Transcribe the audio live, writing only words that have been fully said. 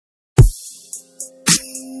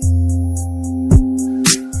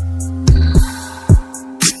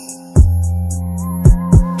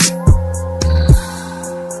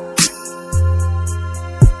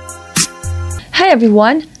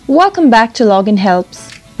everyone, welcome back to Login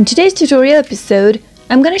Helps. In today's tutorial episode,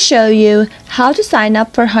 I'm going to show you how to sign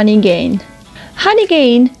up for Honeygain.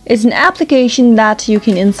 Honeygain is an application that you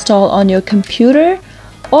can install on your computer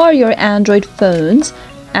or your Android phones,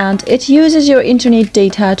 and it uses your internet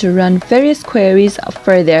data to run various queries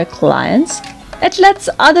for their clients. It lets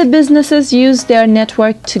other businesses use their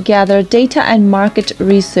network to gather data and market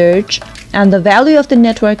research, and the value of the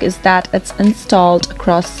network is that it's installed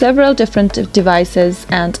across several different devices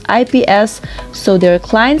and IPs, so their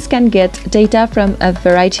clients can get data from a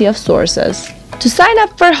variety of sources. To sign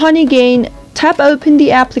up for Honeygain, tap open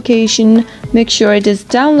the application, make sure it is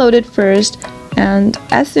downloaded first, and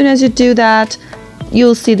as soon as you do that,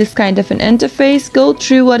 you'll see this kind of an interface. Go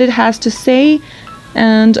through what it has to say,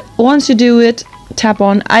 and once you do it, tap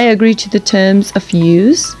on I agree to the terms of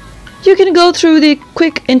use. You can go through the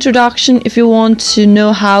quick introduction if you want to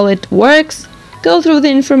know how it works. Go through the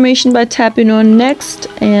information by tapping on next,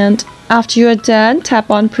 and after you are done, tap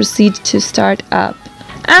on proceed to start up.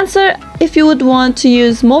 Answer if you would want to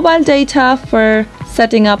use mobile data for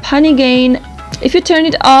setting up Honeygain. If you turn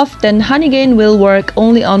it off, then Honeygain will work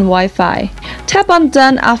only on Wi-Fi. Tap on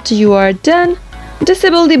done after you are done.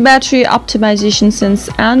 Disable the battery optimization since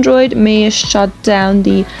Android may shut down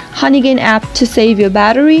the Honeygain app to save your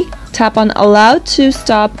battery. Tap on allow to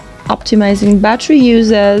stop optimizing battery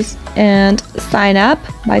uses and sign up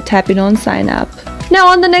by tapping on sign up. Now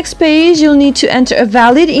on the next page, you'll need to enter a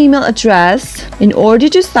valid email address in order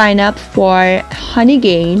to sign up for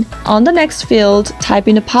Honeygain. On the next field, type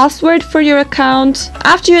in a password for your account.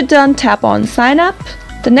 After you're done, tap on sign up.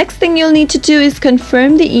 The next thing you'll need to do is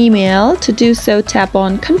confirm the email. To do so, tap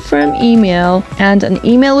on confirm email, and an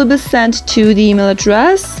email will be sent to the email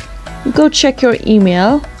address. Go check your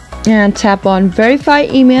email and tap on verify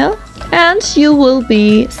email, and you will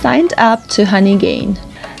be signed up to Honeygain.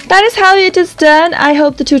 That is how it is done. I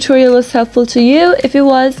hope the tutorial was helpful to you. If it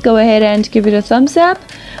was, go ahead and give it a thumbs up.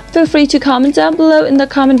 Feel free to comment down below in the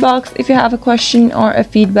comment box if you have a question or a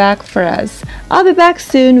feedback for us. I'll be back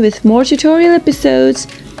soon with more tutorial episodes.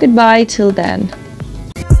 Goodbye till then.